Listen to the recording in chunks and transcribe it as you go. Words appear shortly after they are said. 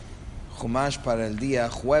Chumash para el día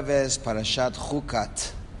jueves, Parashat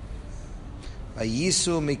Chukat.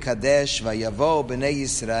 Vayisu mikadesh vayavo bnei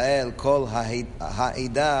Israel kol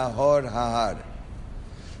ha'ida hor hahar.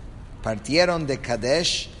 Partieron de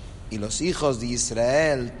Kadesh y los hijos de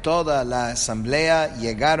Israel, toda la asamblea,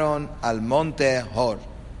 llegaron al monte Hor.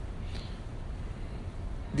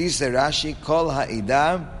 Dice Rashi, kol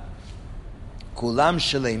ha'ida kulam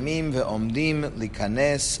shleimim ve'omdim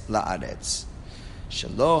likanes la'aretz.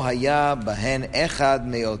 שלא היה בהן אחד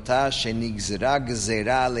מאותה שנגזרה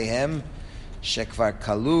גזירה עליהם, שכבר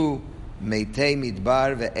כלו מתי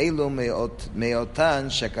מדבר, ואלו מאותן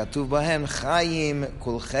שכתוב בהן חיים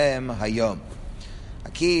כולכם היום.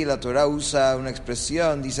 Aquí la Torah usa una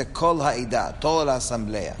expresión, dice kol ha'ida, toda la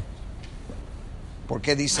asamblea. ¿Por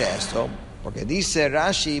qué dice esto? Porque dice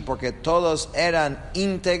Rashi, porque todos eran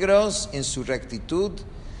íntegros en su rectitud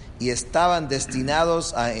y estaban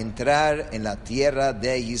destinados a entrar en la tierra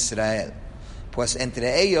de Israel. Pues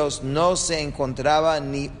entre ellos no se encontraba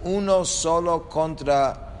ni uno solo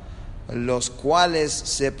contra los cuales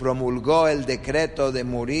se promulgó el decreto de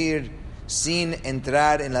morir sin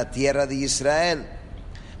entrar en la tierra de Israel.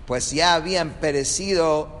 Pues ya habían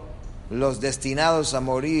perecido los destinados a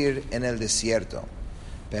morir en el desierto.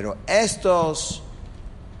 Pero estos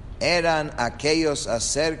eran aquellos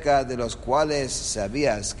acerca de los cuales se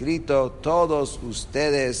había escrito, todos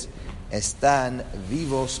ustedes están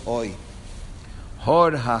vivos hoy.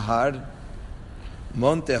 Hor hahar,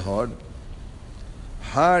 monte Hor,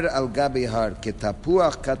 har al gabi har, que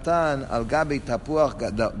tapuach katan al gabi tapuach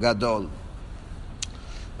gadol.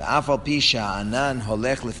 ואף על פי שהענן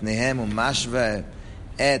הולך לפניהם ומשווה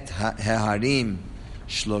את ההרים,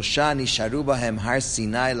 שלושה נשארו בהם הר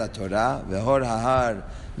סיני לתורה, והור ההר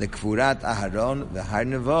לקבורת אהרון, והר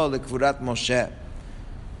נבו לקבורת משה.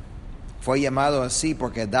 Fue llamado así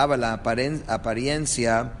porque daba la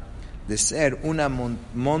apariencia de ser una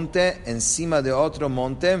monte encima de otro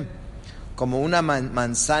monte, como una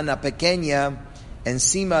manzana pequeña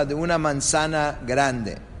encima de una manzana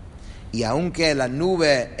grande. Y aunque la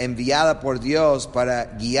nube enviada por Dios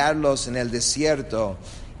para guiarlos en el desierto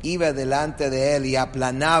iba delante de él y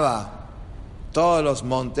aplanaba todos los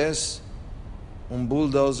montes, un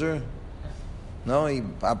bulldozer, ¿no? Y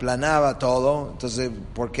aplanaba todo. Entonces,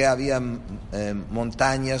 ¿por qué había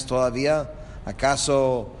montañas todavía?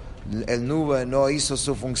 ¿Acaso el nube no hizo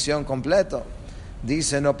su función completa?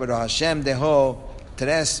 Dice, no, pero Hashem dejó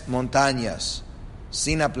 3 montañas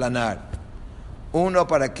sin aplanar. Uno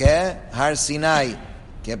para qué? Har Sinai,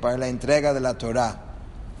 que para la entrega de la Torah.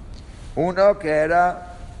 Uno que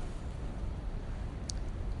era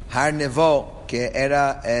Har Nevo, que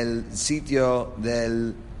era el sitio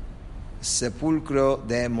del sepulcro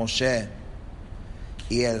de Moshe.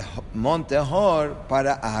 Y el monte Hor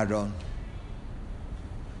para Aarón.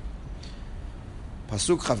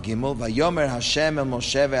 Pasuk Chav Gimel, Vayomer Hashem el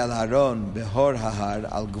Moshe ve'al Aarón behor hahar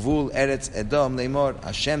al gvul Eretz Edom leimor.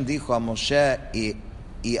 Hashem dijo a Moshe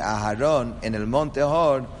y a Aarón en el monte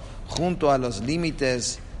Hor, junto a los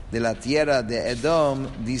límites de la tierra de Edom,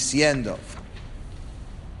 diciendo,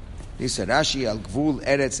 dice Rashi, al gvul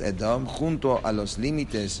Eretz Edom, junto a los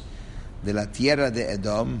límites de la tierra de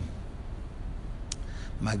Edom,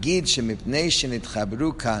 Magid shemipnei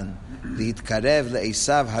shenitchabru kan להתקרב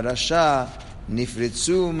לעשיו הרשע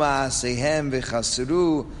נפרצו מעשיהם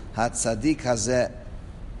וחסרו הצדיק הזה.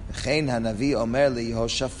 וכן הנביא אומר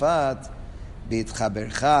ליהושפט,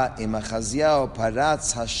 בהתחברך עם אחזיהו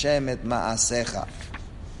פרץ השם את מעשיך.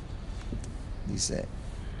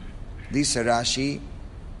 Dice Rashi,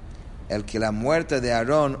 el que la muerte de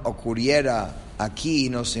Aarón ocurriera aquí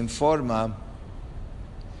nos informa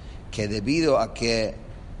que debido a que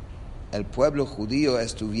el pueblo judío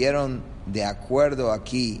estuvieron de acuerdo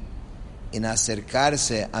aquí en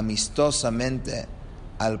acercarse amistosamente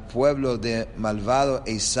al pueblo de malvado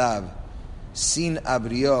Esav, sin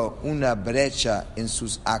abrió una brecha en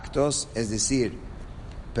sus actos, es decir,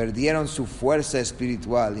 perdieron su fuerza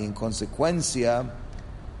espiritual y en consecuencia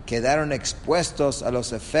quedaron expuestos a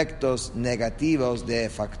los efectos negativos de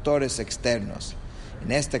factores externos.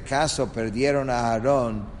 En este caso perdieron a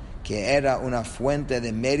Aarón, que era una fuente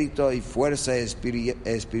de mérito y fuerza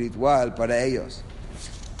espiritual para ellos.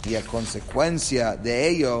 Y a consecuencia de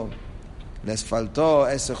ello, les faltó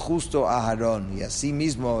ese justo Aarón. Y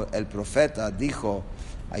asimismo el profeta dijo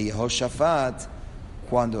a Yehoshafat,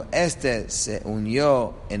 cuando éste se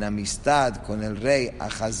unió en amistad con el rey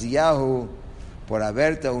Ahaziyahu, por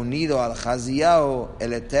haberte unido al Ahaziyahu,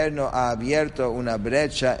 el Eterno ha abierto una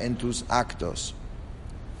brecha en tus actos.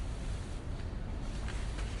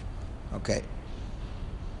 Ok.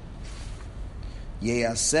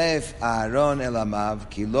 Yeyasef Aaron el Amav,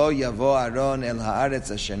 ki lo yavo Aaron el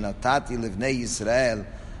haaretz asher natati livnei Yisrael,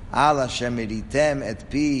 al asher meritem et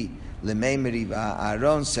pi lemei meriva.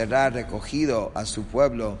 Aaron será recogido a su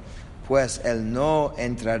pueblo, pues él no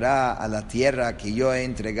entrará a la tierra que yo he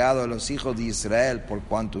entregado a los hijos de Israel, por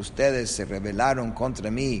cuanto ustedes se rebelaron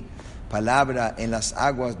contra mí, palabra en las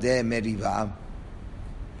aguas de Meribá.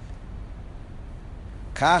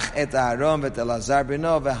 Kach et Aaron vet Elazar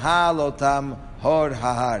beno vehal otam hor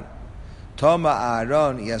hahar. Toma a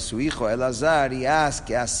Aarón y a su hijo Elazar y haz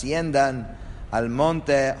que asciendan al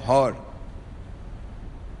monte Hor.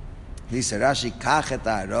 Dice Rashi, Kach et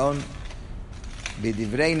Aaron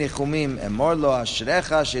בדברי ניחומים, אמור לו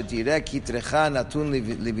אשריך שתראה כתרך נתון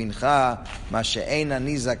לבנך מה שאין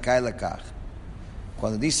אני זכאי לכך.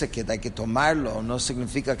 Cuando dice que hay que tomarlo, no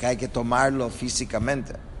significa que hay que tomarlo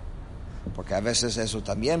físicamente, porque a veces eso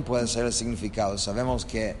también puede ser el significado. Sabemos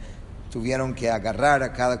que tuvieron que agarrar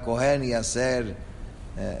a cada cohen y hacer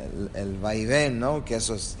el vaivén, ¿no? Que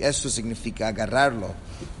eso significa agarrarlo.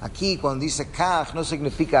 Aquí cuando dice kaj no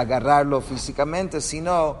significa agarrarlo físicamente,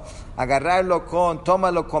 sino agarrarlo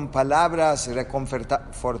tómalo con palabras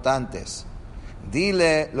reconfortantes.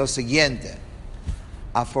 Dile lo siguiente: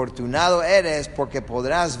 afortunado eres porque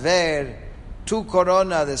podrás ver tu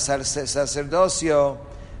corona de sacerdocio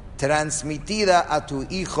transmitida a tu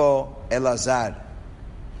hijo Elazar,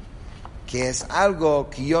 que es algo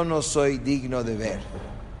que yo no soy digno de ver.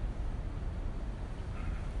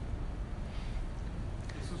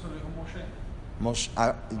 Eso se lo dijo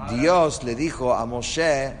Moshe. Dios le dijo a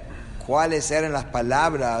Moshe cuáles eran las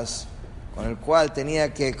palabras con el cual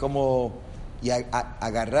tenía que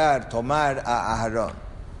agarrar, tomar a Aarón.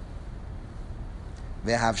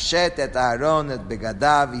 והפשט את אהרון את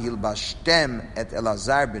בגדיו והלבשתם את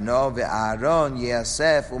אלעזר בנו ואהרון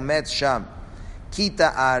יאסף ומת שם. Quita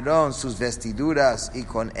a Aarón sus vestiduras y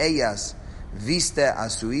con ellas viste a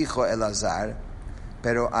su hijo Elazar,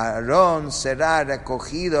 pero Aarón será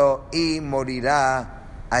recogido y morirá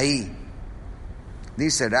ahí.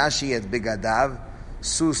 Dice Rashi, et begadav,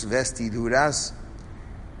 sus vestiduras,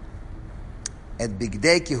 et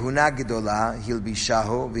bigdei kihuna gedola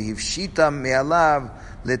hilbishahu v'hivshitam me'alav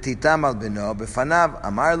letitam al beno befanav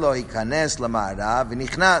amar lo hikanes lama'ara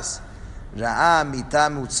v'nichnas. ראה מיטה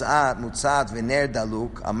מוצעת ונר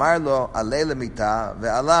דלוק, אמר לו עלה למיטה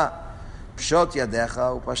ועלה, פשוט ידיך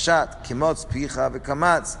ופשט, כמוץ פיך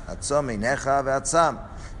וקמץ, עצום עיניך ועצם.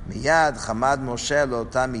 מיד חמד משה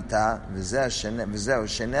לאותה מיטה, וזהו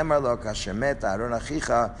שנאמר לו כאשר מת אהרון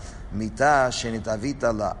אחיך, מיטה שנתאבית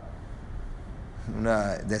לה.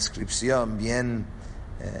 Una descripción bien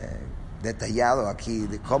detallado aquí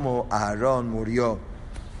de cómo Aarón murió,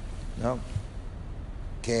 ¿no?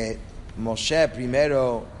 Que Moshe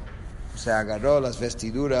primero se agarró las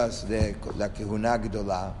vestiduras de la Kehuna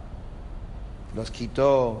Gdolah, los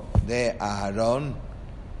quitó de Aarón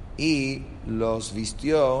y los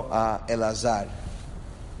vistió a Elazar,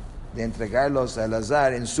 de entregarlos a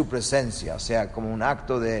Elazar en su presencia, o sea, como un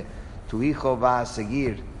acto de tu hijo va a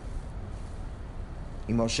seguir.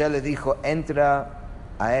 Y Moshe le dijo, entra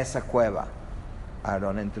a esa cueva.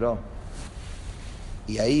 Aarón entró.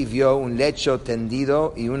 Y ahí vio un lecho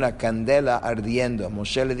tendido y una candela ardiendo.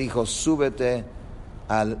 Moshe le dijo, súbete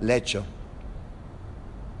al lecho.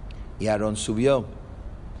 Y Aarón subió.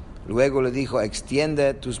 Luego le dijo,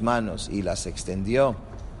 extiende tus manos. Y las extendió.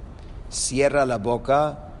 Cierra la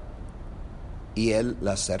boca. Y él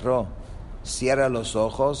la cerró. Cierra los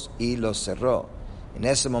ojos y los cerró. En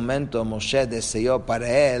ese momento Moshe deseó para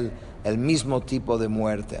él el mismo tipo de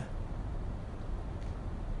muerte.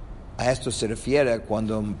 A esto se refiere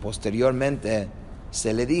cuando posteriormente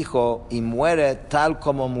se le dijo, y muere tal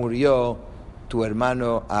como murió tu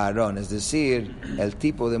hermano Aarón, es decir, el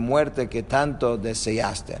tipo de muerte que tanto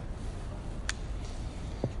deseaste.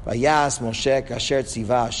 Vayas Moshe kasher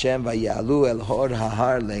tziva Hashem vayalu el hor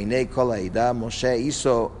hahar leinei kol haida. Moshe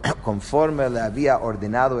hizo conforme le había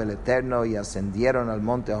ordenado el Eterno y ascendieron al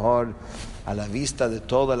monte Hor a la vista de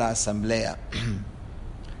toda la asamblea.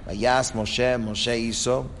 Vayas Moshe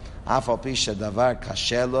hizo a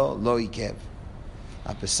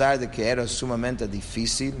pesar de que era sumamente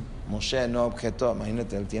difícil, Moshe no objetó.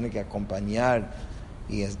 Imagínate, él tiene que acompañar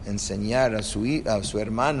y enseñar a su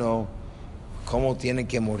hermano cómo tiene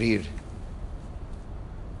que morir,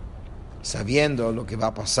 sabiendo lo que va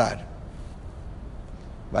a pasar.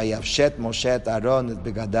 Vayavshet Moshe et Aaron et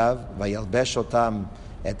begadav, vayalbesh otam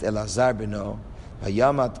et Elazar beno,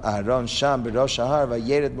 vayamat Aaron sham berosh ahar,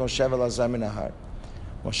 vayered Moshe ve'Elazar min ahar.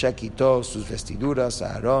 Moshe quitó sus vestiduras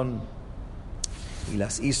a Aarón y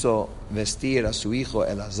las hizo vestir a su hijo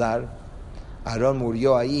Elazar. Aarón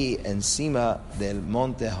murió ahí encima del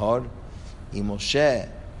monte Hor, y Moshe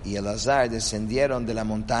y Elazar descendieron de la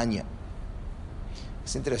montaña.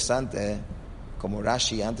 Es interesante, como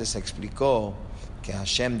Rashi antes explicó, que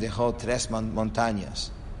Hashem dejó 3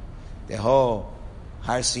 montañas. Dejó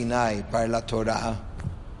Har Sinai para la Torah,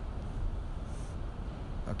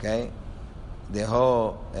 ¿okay?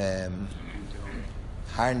 Dejó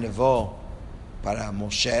Har Nevo para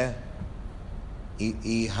Moshe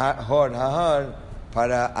y Hor Hahar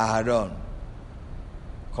para Aarón.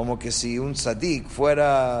 Como que si un tzadik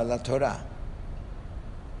fuera la Torah,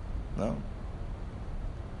 ¿no?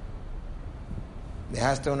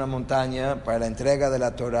 Dejaste una montaña para la entrega de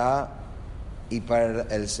la Torah y para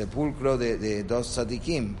el sepulcro de 2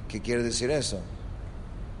 tzadikim. ¿Qué quiere decir eso?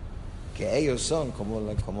 Que ellos son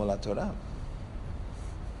como la Torah.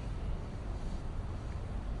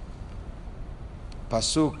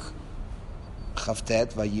 Pasuk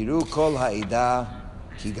Chavtet, Vayiru kol ha'ida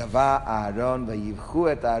כי גבה אהרון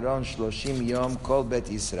ויבכו את אהרון 30 יום כל בית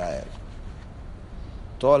ישראל.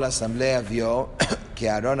 Toda la asamblea vio que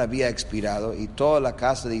Aarón había expirado y toda la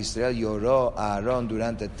casa de Israel lloró a Aarón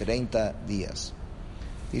durante 30 días.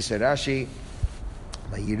 Dice Rashi,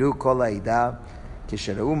 ויראו כל העדה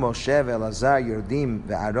כשראו משה ואלעזר יורדים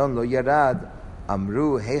ואהרון לא ירד,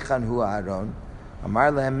 אמרו היכן הוא אהרון? אמר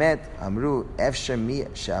להם מת, אמרו אפשר מי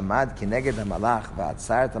שעמד כנגד המלאך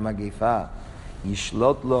ועצר את המגפה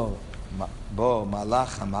ישלוט לו בו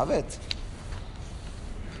מלאך המוות?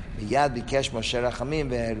 מיד ביקש משה רחמים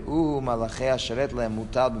והראו מלאכי השרת להם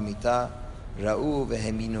מוטל במיטה, ראו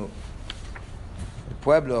והאמינו. El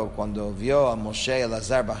pueblo, cuando vio a Moshe y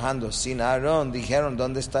Elazar bajando sin Aarón, dijeron,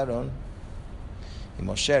 ¿dónde está Aarón? Y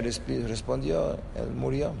Moshe respondió, él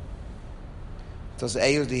murió. Entonces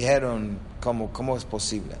ellos dijeron, ¿cómo es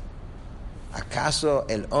posible? ¿Acaso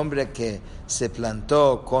el hombre que se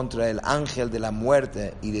plantó contra el ángel de la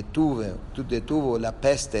muerte y detuvo la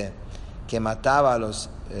peste que mataba a los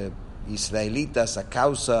israelitas a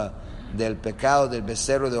causa del pecado del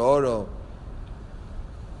becerro de oro,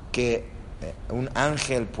 que un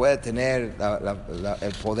ángel puede tener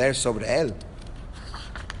el poder sobre él?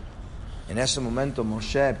 En ese momento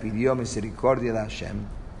Moshe pidió misericordia de Hashem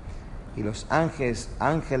y los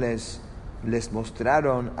ángeles les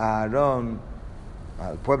mostraron a Aarón,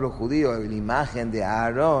 al pueblo judío, la imagen de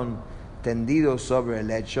Aarón tendido sobre el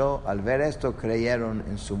lecho. Al ver esto creyeron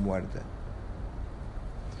en su muerte.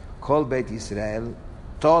 Kol Beit Israel,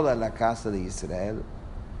 toda la casa de Israel,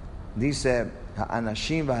 dice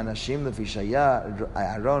Ha'anashim v'hanashim lefi shaya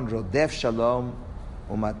Aarón rodef shalom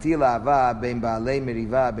umatil ahava ben baalei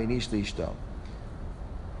meriva ben ish leishto.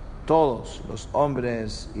 Todos los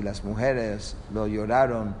hombres y las mujeres lo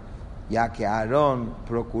lloraron, ya que Aarón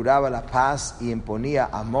procuraba la paz y imponía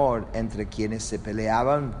amor entre quienes se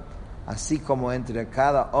peleaban, así como entre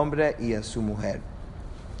cada hombre y a su mujer.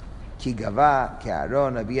 Ki gava, que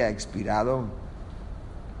Aarón había expirado.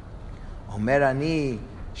 Omer ani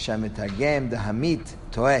shametargem dahamit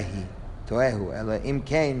toehu, ela im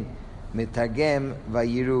kein metargem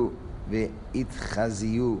vayiru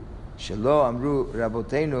veitchaziyu, shelo amru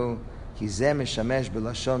rabotenu, כי זה משמש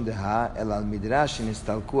בלשון דהה, אלא על מדרש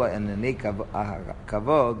שנסתלקו ענייני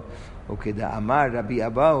כבוד, וכדאמר רבי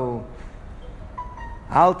אבאו,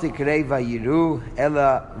 אל תקרא ויראו, אלא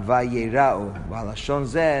ויראו, והלשון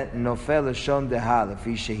זה נופל לשון דהה,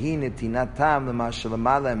 לפי שהיא נתינתם למה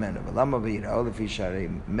שלמעלה ממנו, ולמה ויראו? לפי שהרי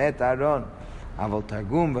מת אהרון, אבל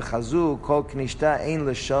תרגום וחזו, כל כנישתה אין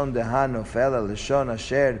לשון דהה נופל, על לשון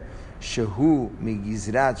אשר שהוא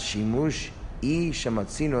מגזרת שימוש, אי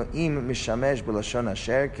שמצינו אם משמש בלשון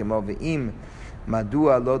אשר, כמו ואם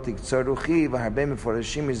מדוע לא תקצור רוחי, והרבה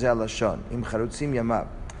מפורשים מזה הלשון, אם חרוצים ימיו.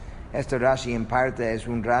 Este Rashi en parte es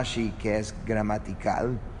un Rashi que es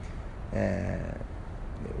gramatical.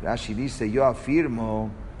 Rashi dice, yo afirmo,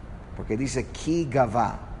 porque dice ki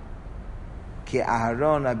gava, que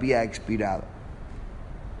Aarón había expirado.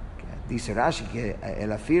 Dice Rashi que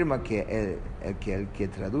él afirma que el que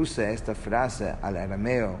traduce esta frase al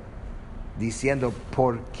arameo diciendo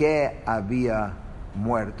por qué había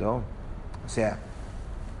muerto, o sea,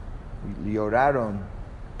 lloraron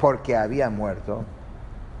porque había muerto,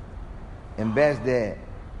 en vez de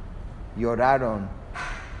lloraron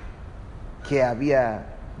que había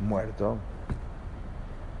muerto,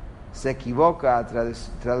 se equivoca a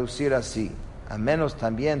traducir así, a menos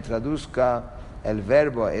también traduzca el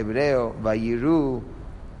verbo hebreo vayiru,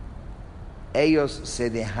 ellos se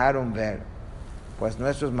dejaron ver. Pues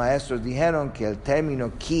nuestros maestros dijeron que el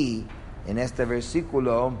término ki en este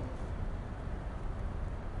versículo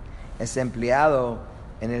es empleado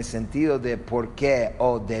en el sentido de por qué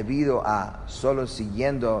o debido a, solo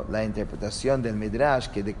siguiendo la interpretación del Midrash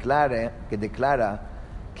que declara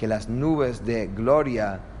que las nubes de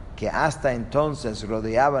gloria que hasta entonces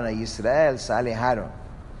rodeaban a Israel se alejaron.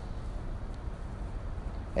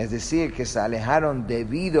 Es decir, que se alejaron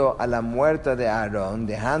debido a la muerte de Aarón,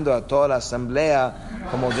 dejando a toda la asamblea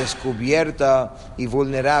como descubierta y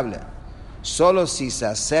vulnerable. Solo si se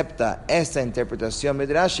acepta esta interpretación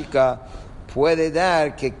midrashica, puede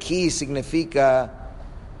dar que ki significa,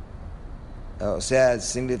 o sea, el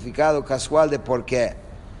significado casual de por qué.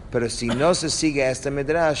 Pero si no se sigue este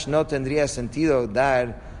midrash, no tendría sentido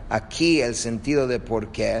dar aquí el sentido de por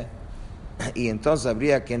qué. Y entonces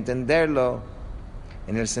habría que entenderlo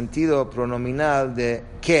en el sentido pronominal de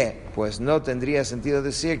qué. Pues no tendría sentido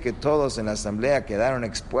decir que todos en la asamblea quedaron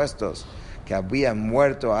expuestos, que había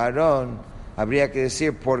muerto Aarón. Habría que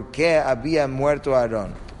decir por qué había muerto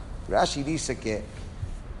Aarón. Rashi dice que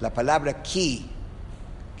la palabra ki,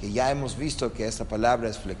 que ya hemos visto que esta palabra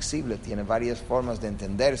es flexible, tiene varias formas de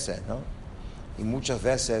entenderse, ¿no? Y muchas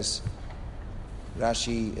veces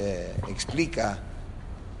Rashi explica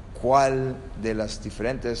cuál de las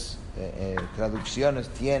diferentes traducciones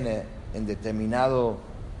tiene en determinado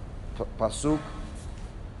pasuk.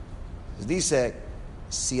 Dice,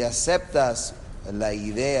 si aceptas la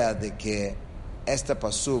idea de que este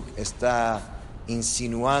pasuk está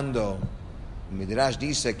insinuando, Midrash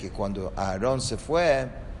dice que cuando Aarón se fue,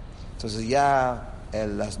 entonces ya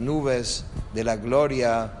las nubes de la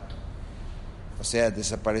gloria, o sea,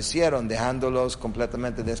 desaparecieron, dejándolos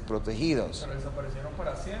completamente desprotegidos. ¿Pero desaparecieron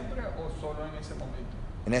para siempre o solo en ese momento?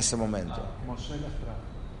 En ese momento. Moshe las trajo.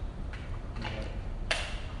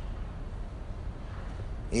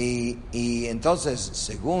 Y entonces,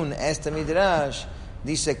 según este Midrash,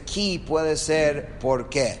 dice ki puede ser por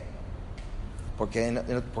qué.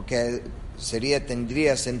 Porque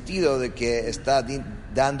tendría sentido de que está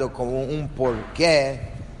dando como un porqué.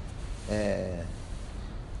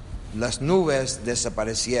 Las nubes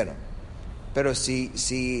desaparecieron. Pero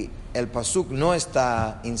si el pasuk no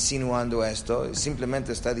está insinuando esto,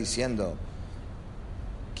 simplemente está diciendo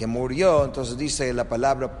que murió, entonces dice la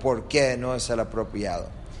palabra por qué no es el apropiado.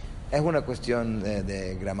 Es una cuestión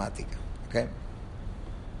de gramática. ¿Okay?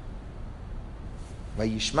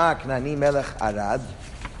 Vayishma Knani melech Arad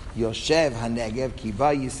Yoshev HaNegev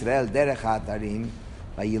Kiva Yisrael derech ha'atarim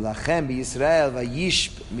Vayilachem b'Yisrael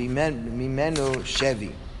Vayishb mimenu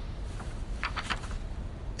Shevi.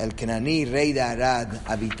 El Cananí, rey de Arad,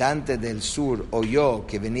 habitante del sur, oyó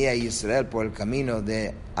que venía Israel por el camino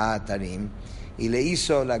de Atarim y le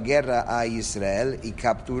hizo la guerra a Israel y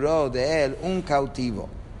capturó de él un cautivo.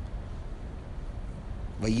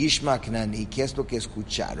 Vayishma Cananí, ¿qué es lo que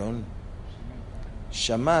escucharon?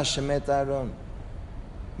 Shama Shemet Aarón.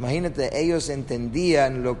 Imagínate, ellos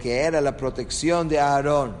entendían lo que era la protección de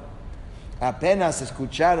Aarón. Apenas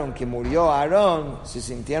escucharon que murió Aarón, se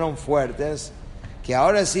sintieron fuertes, que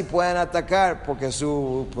ahora sí pueden atacar porque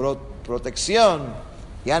su protección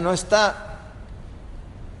ya no está.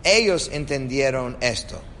 Ellos entendieron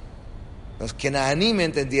esto. Los Kenanim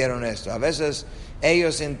entendieron esto. A veces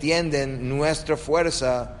ellos entienden nuestra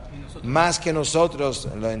fuerza más que nosotros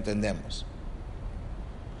lo entendemos.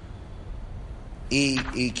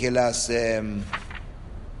 Y que las y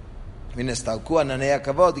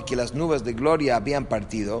que las nubes de gloria habían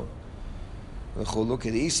partido. Lo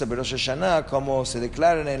que dice Rosh Hashanah, como se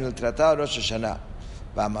declara en el tratado de Rosh Hashanah.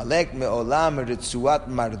 V'Amalek me'olam ritzuat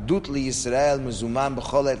mardut li Yisrael mezuman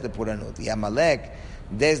b'chol et lepuranut. Y Amalek,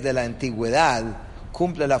 desde la antigüedad,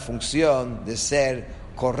 cumple la función de ser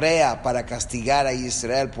correa para castigar a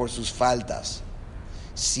Israel por sus faltas.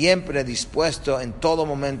 Siempre dispuesto en todo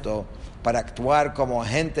momento para actuar como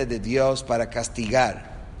agente de Dios para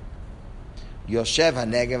castigar. Yoshev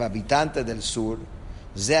HaNegev, habitante del sur,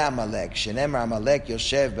 זה עמלק, שנאמר עמלק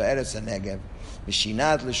יושב בארץ הנגב,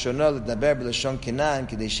 ושינת לשונו לדבר בלשון כנען,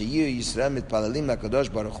 כדי שיהיו ישראל מתפללים לקדוש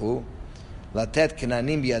ברוך הוא, לתת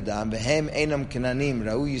כנענים בידם, והם אינם כנענים,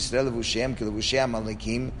 ראו ישראל לבושיהם כלבושי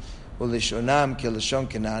עמלקים, ולשונם כלשון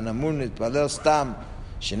כנען, אמור להתפלל סתם,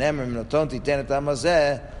 שנאמר מנותון תיתן את העם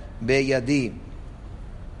הזה בידי.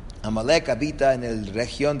 Amalek habita en el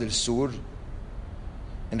región del sur.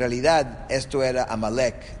 En realidad, esto era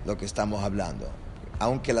Amalek, lo que estamos hablando.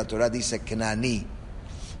 Aunque la Torah dice Kenaní,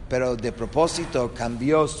 pero de propósito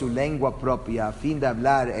cambió su lengua propia a fin de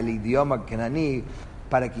hablar el idioma Kenaní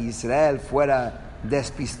para que Israel fuera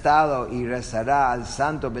despistado y rezará al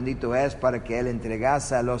santo bendito es para que él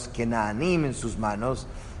entregase a los Kenanim en sus manos,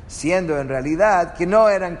 siendo en realidad que no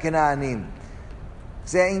eran Kenanim.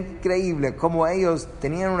 sea, increíble cómo ellos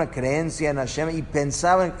tenían una creencia en Hashem y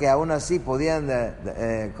pensaban que aún así podían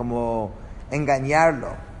como engañarlo.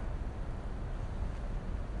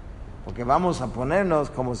 Porque vamos a ponernos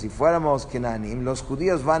como si fuéramos Kenanim. Los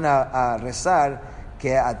judíos van a rezar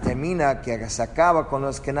que termina, que se acaba con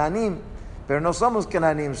los Kenanim. Pero no somos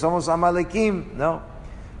Kenanim, somos Amalekim, ¿no?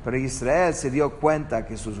 Pero Israel se dio cuenta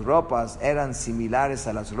que sus ropas eran similares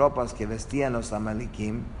a las ropas que vestían los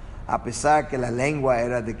Amalekim, a pesar que la lengua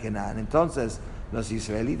era de Canaán. Entonces los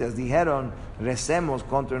israelitas dijeron, recemos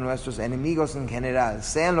contra nuestros enemigos en general,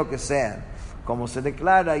 sean lo que sean. Como se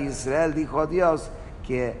declara, Israel dijo a Dios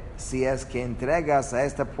que si es que entregas a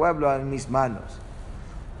este pueblo en mis manos.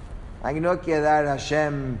 Aquí no hay que dar a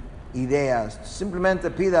Hashem ideas, simplemente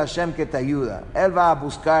pide a Hashem que te ayude. Él va a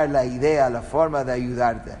buscar la idea, la forma de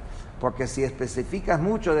ayudarte. Porque si especificas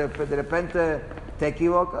mucho, de repente te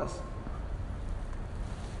equivocas.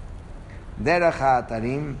 Derech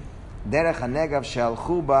ha'atarim, derech ha'negav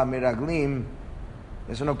she'alchu ba miraglim.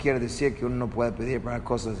 Eso no quiere decir que uno no puede pedir para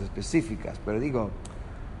cosas específicas, pero digo,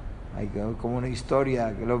 hay como una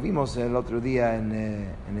historia que lo vimos el otro día en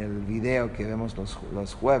el video que vemos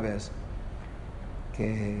los jueves,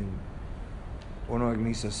 que una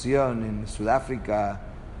organización en Sudáfrica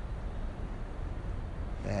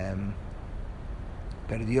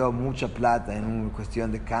perdió mucha plata en una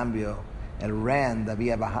cuestión de cambio. El Rand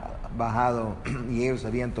había bajado y ellos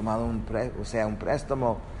habían tomado un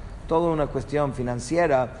préstamo, toda una cuestión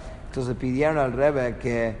financiera. Entonces pidieron al Rebbe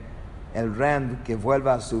que el Rand que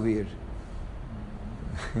vuelva a subir.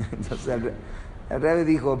 Entonces el Rebbe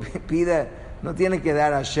dijo, pide, no tiene que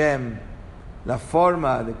dar a Hashem la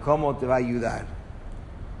forma de cómo te va a ayudar.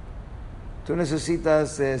 Tú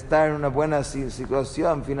necesitas estar en una buena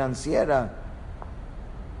situación financiera.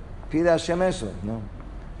 Pide a Hashem eso, ¿no?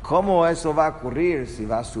 ¿Cómo eso va a ocurrir? Si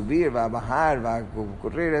va a subir, va a bajar, va a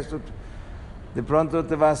ocurrir esto. De pronto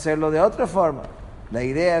te va a hacerlo de otra forma. La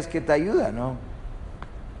idea es que te ayuda, ¿no?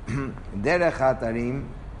 Derech ha'atarim,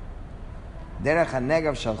 derech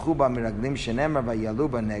ha'negav shalchu ba miraglim shenemar vayalu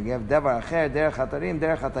b'negev, devar acher, derech ha'atarim,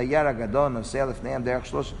 derech ha'tayar ha'gadol, nosea lefneim, derech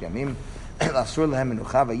shloshet yamim, asur lehem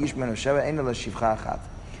menucha, vayish menu sheva, ein la shivcha achat.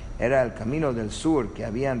 Era el camino del sur que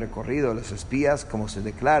habían recorrido los espías, como se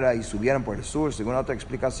declara, y subieron por el sur. Según otra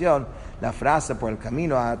explicación, la frase por el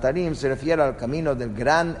camino a Atarim se refiere al camino del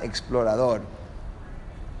gran explorador.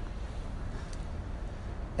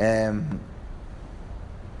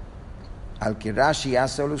 Al que Rashi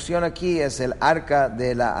hace alusión aquí es el arca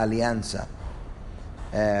de la alianza,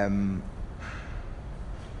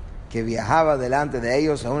 que viajaba delante de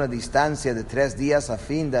ellos a una distancia de 3 días a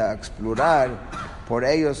fin de explorar por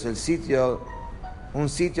ellos un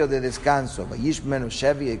sitio de descanso. Vayishmenu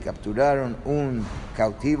Shevi, y capturaron un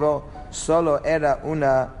cautivo, solo era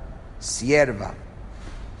una sierva.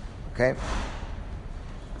 Okay.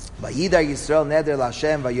 Vayida Yisrael neder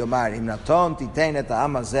l'Hashem vayomar, im naton titen et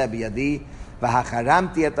ha'am hazeh biyadi,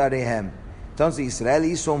 vahacharamti et arehem. Entonces Israel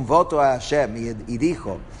hizo un voto a Hashem y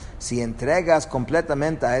dijo, si entregas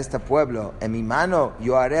completamente a este pueblo en mi mano,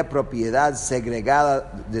 yo haré propiedad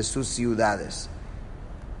segregada de sus ciudades.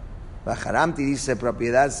 Vaharamti dice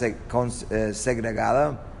propiedad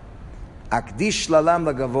segregada. Akdish lalam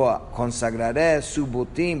lagavoa, consagraré su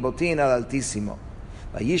botín al Altísimo.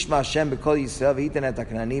 Vayishma Hashem bekol Yisrael v'yiten et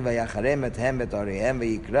haknani vayacharem ethem betarehem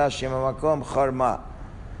vayikra Shem hamakom Chorma.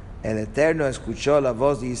 El Eterno escuchó la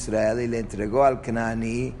voz de Israel y le entregó al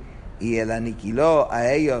Cananí, y él aniquiló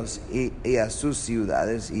a ellos y a sus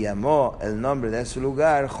ciudades, y llamó el nombre de su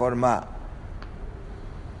lugar Chorma.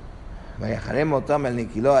 Vayajarem otam, él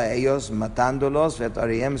aniquiló a ellos, matándolos,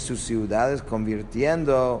 vetariem sus ciudades,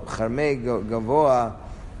 convirtiendo Jarmei Gavoa,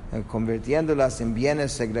 convirtiéndolas en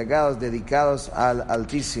bienes segregados dedicados al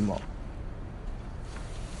Altísimo.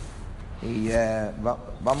 Y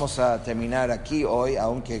vamos a terminar aquí hoy,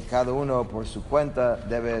 aunque cada uno por su cuenta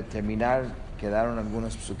debe terminar. Quedaron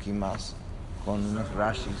algunos psukim más con unos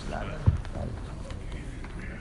rashis largos.